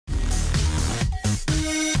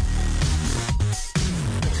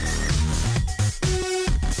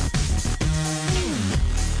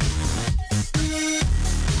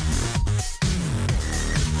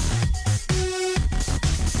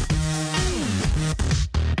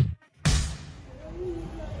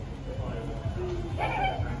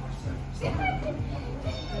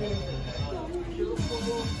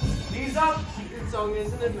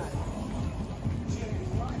Foot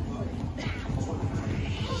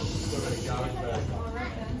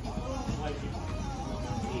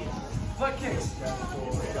kicks.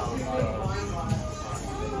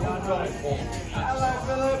 Hello,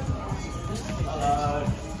 Philip. Hello.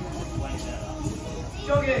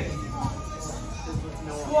 Jogging.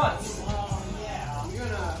 Squats.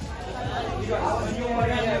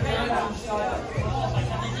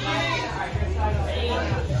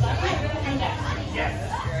 Yes.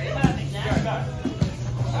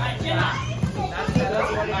 Alright, chin up.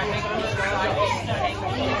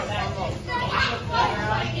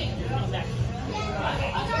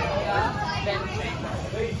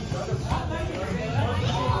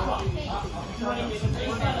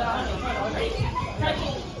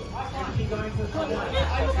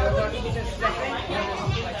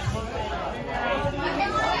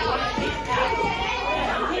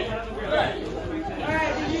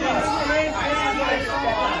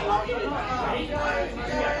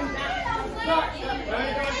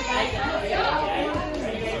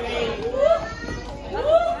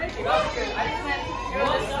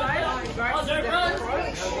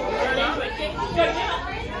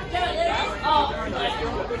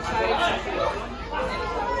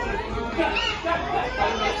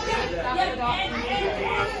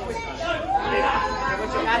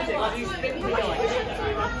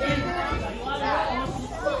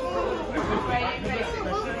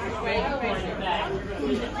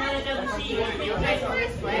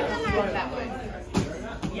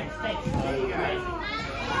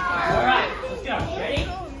 Alright, let's go. Ready?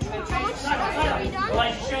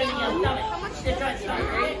 Like show me your stomach. Just right side.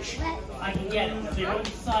 Ready? I can get it. So you're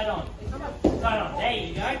side on. Side on. There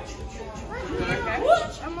you go. Okay.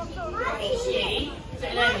 See? So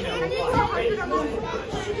then in the middle. Ready?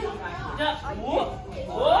 Whoop.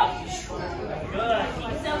 Whoop. Good. Keep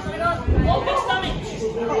yourself side on. Oh, big stomach.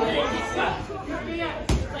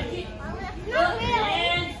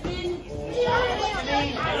 And spin.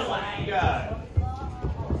 Get away. Go.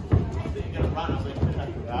 You're going to run up with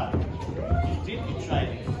that. You did your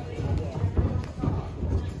training.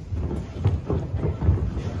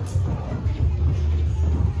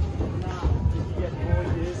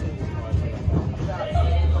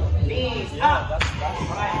 Knees up.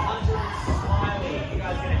 Right, under and smiley. You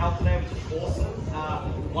guys are going to help today, which is awesome.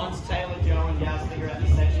 Once Taylor, Joe, and Yaz figure out the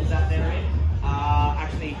sections that they're in,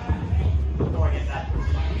 actually, before I get that,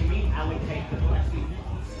 can we allocate them?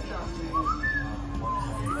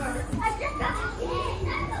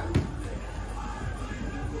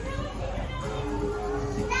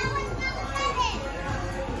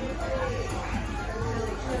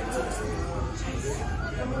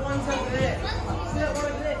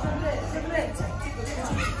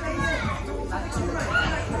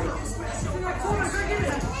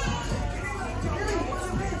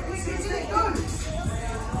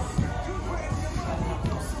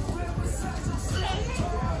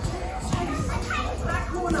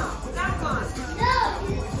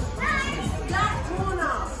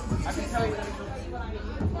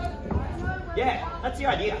 Yeah, that's the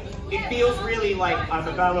idea. It feels really like I'm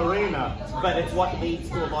a ballerina, but it's what leads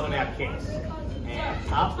to a lot of our kicks.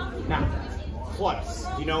 And up, now, close.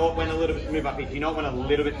 Do you know what went a little bit, move up here, do you know what went a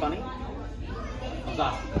little bit funny? I was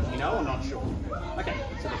asking, you know or not sure? Okay,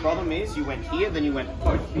 so the problem is you went here, then you went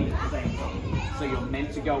both feet at the same time. So you're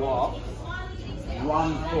meant to go off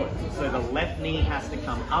one foot. So the left knee has to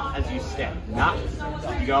come up as you step. Nah,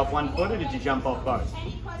 did you go off one foot or did you jump off both?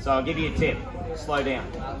 So I'll give you a tip, slow down.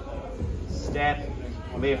 Step,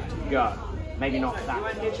 lift, go. Maybe not that. Now,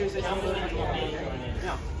 you're doing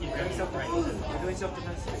self-defense. You're doing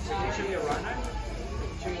self-defense. So can you show me a rhino?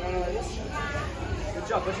 Show me a rhino like this. Good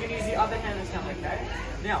job. But you're going to use the other hand this time, okay?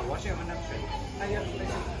 Now, watch out. I'm going to show you.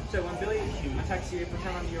 So when Billy attacks you,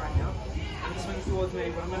 pretend I'm you right now. And he swings towards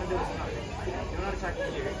me. What I'm going to do is cut it. You're not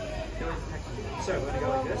attacking you. Billy's attacking you. So we're going to go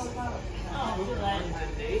like this.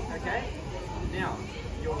 Okay? Now,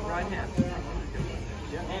 your right hand.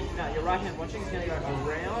 And now your right hand watching is going to go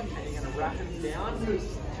around and you're going to wrap him down to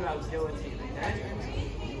our guillotine, okay?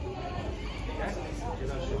 Okay? Give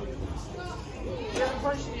that a shot. You haven't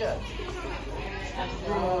punched it yet.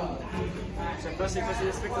 So firstly,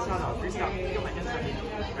 let's pick this one up. Restart. Pick up my hands right here.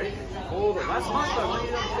 Ready? Hold it. That's much though. Why don't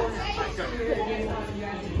you do it before? Right, go.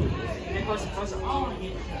 And closer, closer.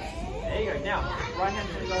 There you go. Now, right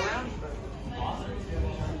hand's going to go around.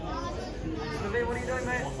 Naveen, what are you doing,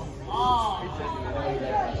 mate? Alright,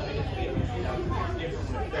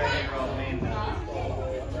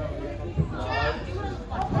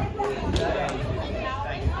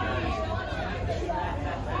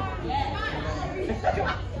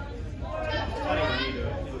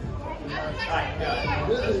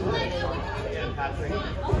 go.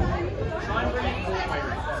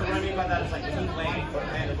 that is like when you land, put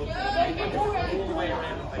your hand and look all the way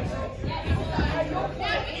around the face.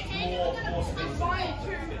 It's more spin.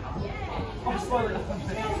 I'm slowly.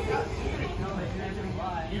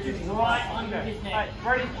 You're just right under. Alright,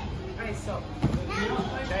 ready? Ready, stop.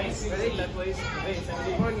 Chase, ready? No, please.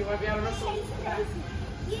 Come on, you won't be able to wrestle.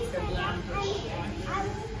 This is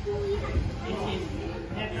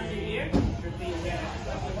head under here. Repeat again.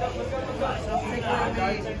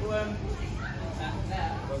 Take a limb.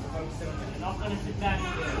 I'm not going to sit back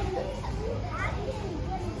here.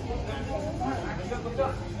 Look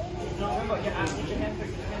up. Remember, your hand, put your hand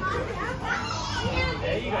through.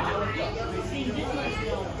 There you go. Now lift up. See, this way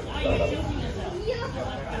still. Now you're tilting yourself.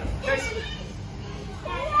 Chase.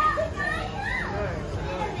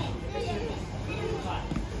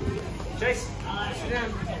 Chase. Sit down.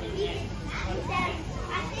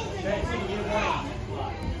 Chase, you need a warning.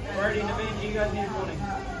 We're already in the bin. You guys need a warning.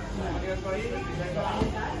 You guys got here?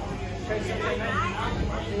 Chase, sit down, man.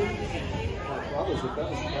 Brothers, if that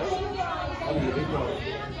was crazy. I mean, the big one.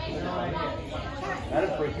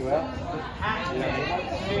 That'd freak you out.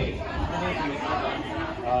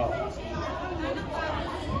 Oh.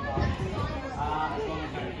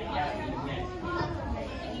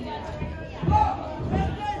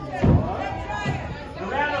 The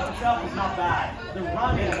round up itself is not bad. The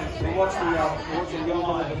run is. We watched the young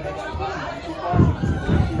one of the next two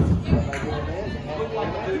Look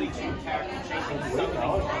like a Looney Tune character chasing something.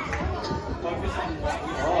 Focus on what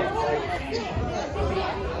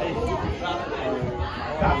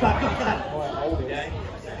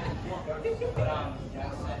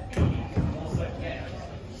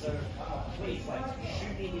So please, like,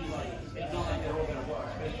 shooting these, like, it's not like they're all going to work,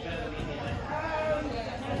 but it's better than being like,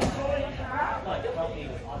 help me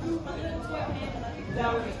with that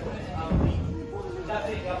was just, that's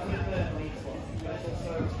it, that was the lead spot. But it's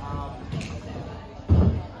also,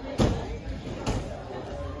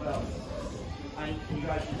 well, you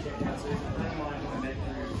guys should check out, so there's a friend of mine who I met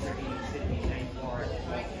through Ricky Sydney named Lair.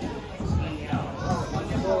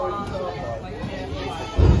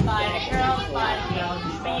 Spider girl,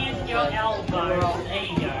 expand your elbows. There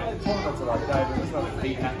you go. Tournaments are like David, there's nothing to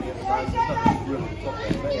be happy at the moment, there's nothing really top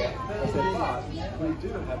there. I said, but we do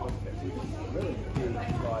have a really big,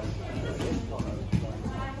 like, it's kind of like a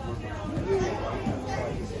big thing of something.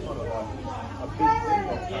 So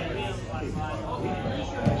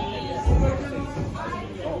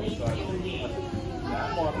that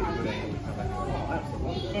might be a good angle to come back on.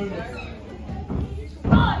 Absolutely. Oh, that's good.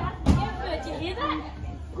 Did you hear that?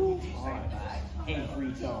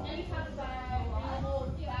 Every time.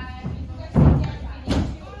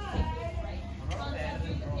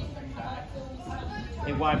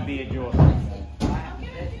 It won't be a jaw.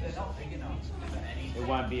 It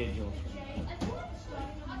won't be a jaw.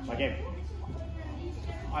 Again,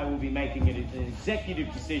 I will be making it an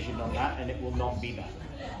executive decision on that, and it will not be that.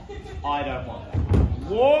 I don't want that.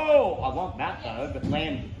 Whoa! I want that though, but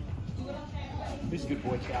landed. Who's a good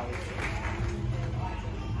boy, Charlie?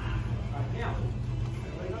 Now,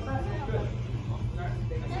 good.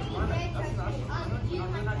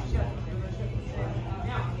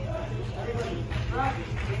 Now, everybody, right?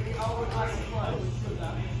 Get the elbow nice and close.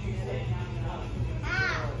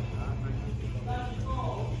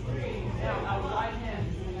 Now, our right hand.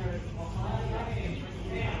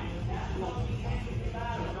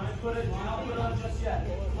 Don't put it on just yet.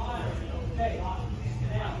 Okay.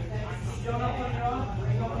 Now, still not putting it on.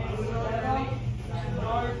 Bring up hands to the elbow.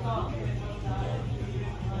 No thumb.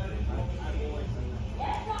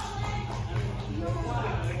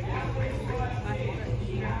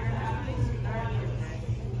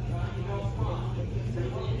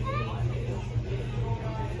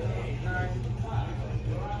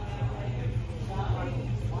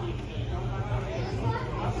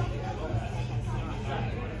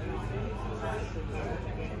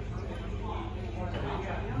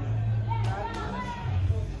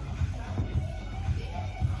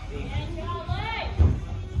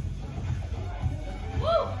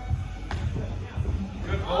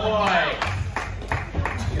 Good boy.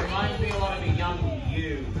 It reminds me a lot of a young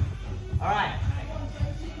you. All right.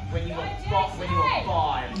 When you were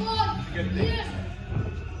 5, it's a good thing.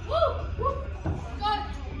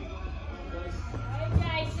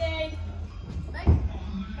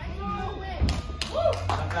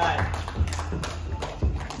 Okay.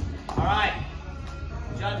 All right.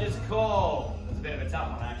 Judges call. It's a bit of a tough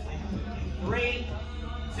one, actually. 3,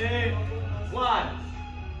 2, 1.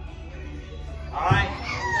 All right.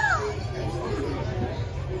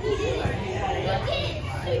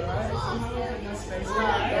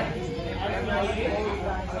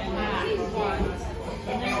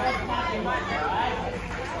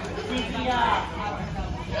 Squeaky up.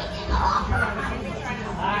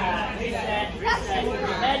 Alright, reset.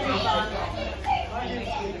 Head move on.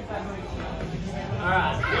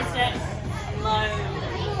 Alright, reset. Slow.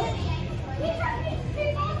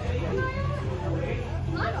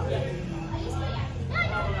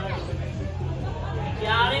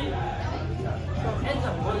 Got him. Heads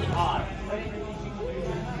up really hard.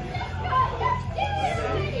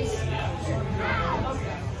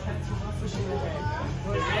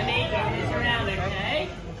 Remy, don't mess around, okay?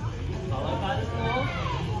 Followed by the ball.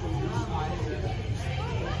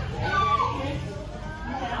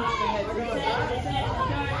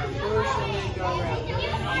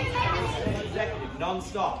 Executive,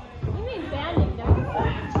 non-stop. You mean bounding, don't you?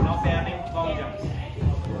 Not bounding, long jumps.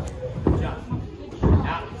 Jump.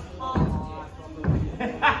 Out.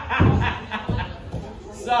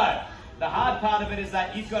 So, the hard part of it is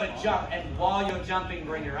that you've got to jump, and while you're jumping,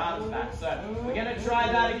 bring your arms back. So, we're going to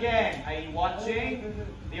try that again. Are you watching?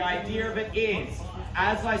 The idea of it is,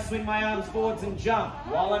 as I swing my arms forwards and jump,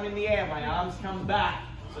 while I'm in the air, my arms come back,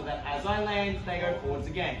 so that as I land, they go forwards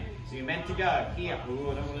again. So you're meant to go here.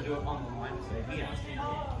 Ooh, I don't want to do it on the line, so here.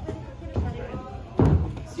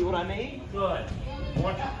 See what I mean? Good.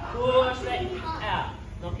 Push that out.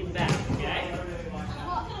 Knock him back, okay?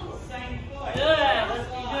 Good. Let's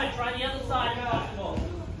be good. Try the other side if possible.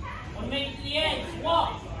 One minute to the end.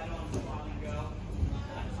 Swap.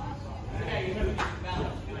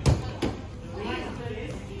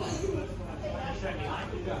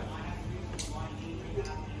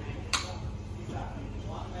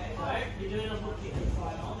 You're doing a hook kick.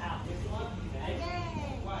 Out. Okay?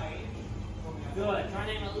 Good. Try and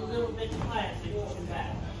aim a little bit higher so you push him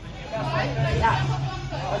back.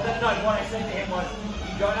 No, what I said to him was,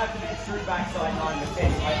 you don't have to do true backside 9 with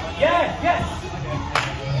 10. Yeah, yes!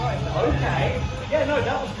 Okay. Yeah, no,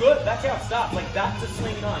 that was good. That's how it starts. Like, that's a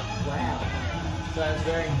swing 9. Wow. So that's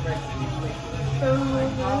very impressive. He's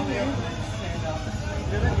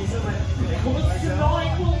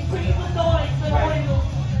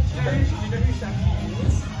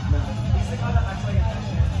the guy that acts like a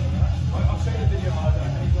cashier. I'll show you the video how I do it.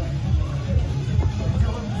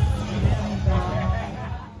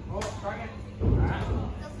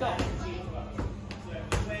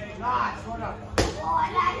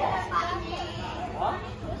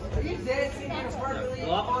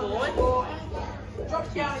 Go up forward.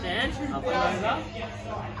 Stand. Up and over.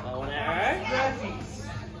 Low and arrow.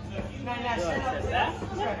 Good. Step back.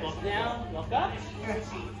 Lock down. Lock up.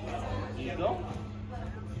 Eagle.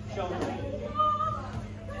 Shoulder.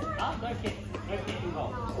 Up. Go kick. Go kick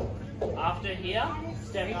involved. After here,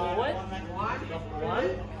 step forward. Lock one.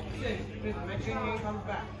 Make sure you come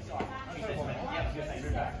back.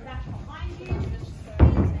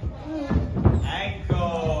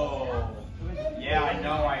 Ankle. Yeah, I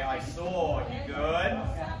know. I saw. You good?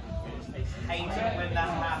 It's hated when that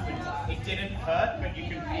happens. It didn't hurt, but you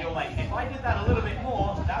can feel like if I did that a little bit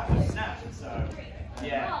more, that would snap. So,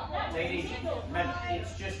 yeah. Take it easy. Remember,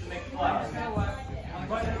 it's just a McFlurry.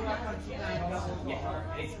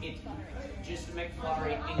 Yeah, it's just a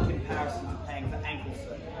McFlurry in comparison to paying for ankle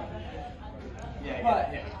surgery.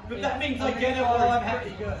 Yeah. But that means I get it while I'm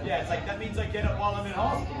happy. Yeah, it's like that means I get it while I'm in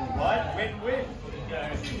hospital. What? Win-win.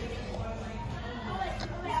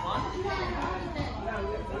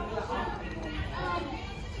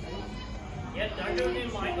 Yep, don't do it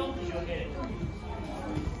in Michael, because you'll get it.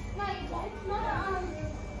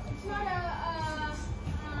 It's not a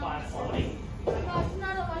 540. no, it's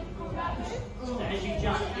not a like So as you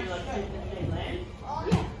jump, you like 215 land.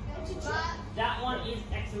 yeah. That one is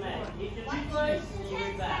XMA. If you're too close, you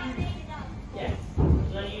move back. Yes.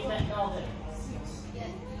 So use that golden.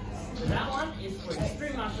 So that one is for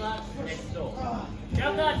extreme martial arts next door.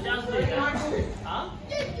 Joker does do that. Huh?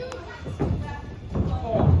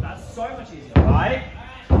 Oh, that's so much easier. Right?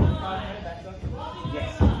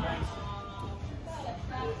 Yes.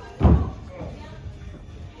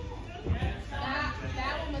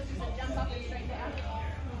 That one was just a jump up and straight down.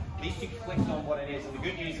 At least you clicked on what it is, and the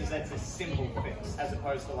good news is that's a simple fix, as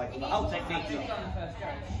opposed to like the whole technique.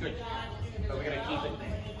 Good. But we're going to keep it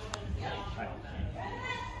there. Right.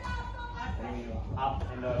 Up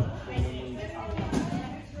and over. Up.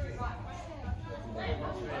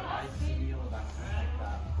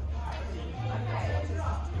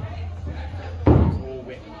 All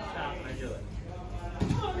wet. Start when I do it.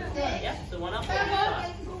 Yep, the one up.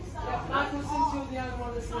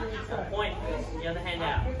 Point the other hand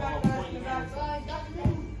out. Point your hand.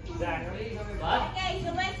 Exactly. But as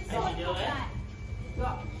you do it,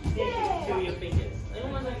 stick to your fingers.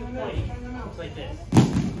 Even when I'm pointing, it's like this.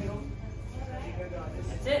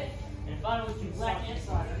 That's it. And if I was to blackness,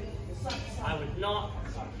 I would not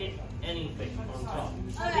hit anything on top.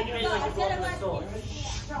 Think of it like you're blocking the sword.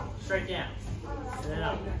 Straight down. And then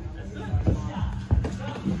up. That's good.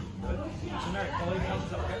 Generic, follow your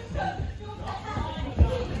hands up, okay?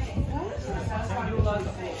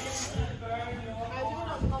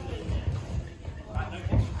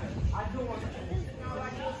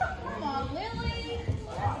 Come on, Lily.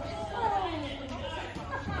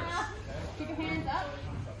 Keep your hands up.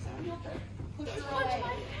 Push her away.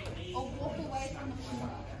 Or walk away from the floor.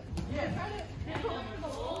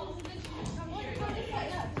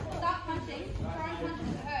 Start punching. Try and punch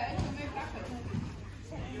into her. She'll move backwards.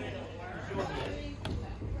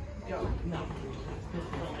 No.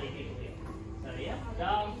 So yeah,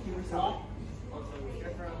 down, up.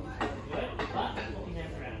 Good, but walk your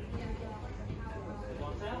hands around.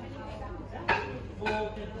 Once out, full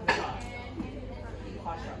to the side.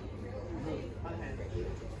 Push up. Move. Unhand.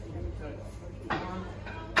 So, 1,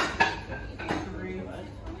 3, This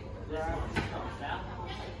one comes out.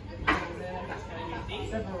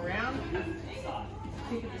 step around. Side.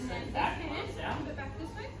 Kick at the same Back, once out. Back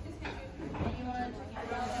this way. And you want to take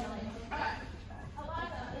it around.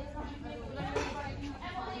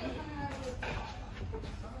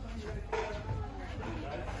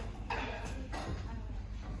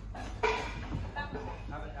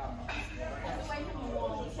 Have it out. Away from the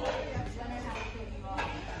wall. So I know how to keep you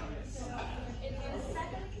off.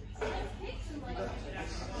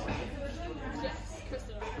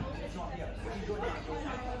 It's not here. If you do it now, go down.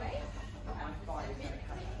 My thigh is going to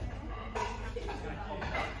catch it. It's going to hold it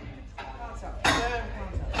up. Counts out. Firm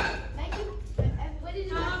counts out. Thank you. What did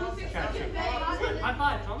you High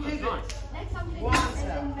five, Tom. That's nice. Next time, One and step.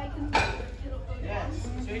 then make them. Yes.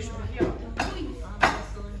 So you should be here.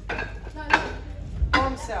 No,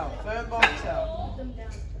 Bomb cell. Firm bomb cell. them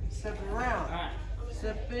down. Step around. Alright.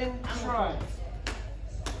 Step in. Try.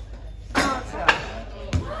 Counts out.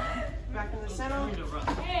 Back in the center.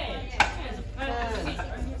 Hey, there's a perfect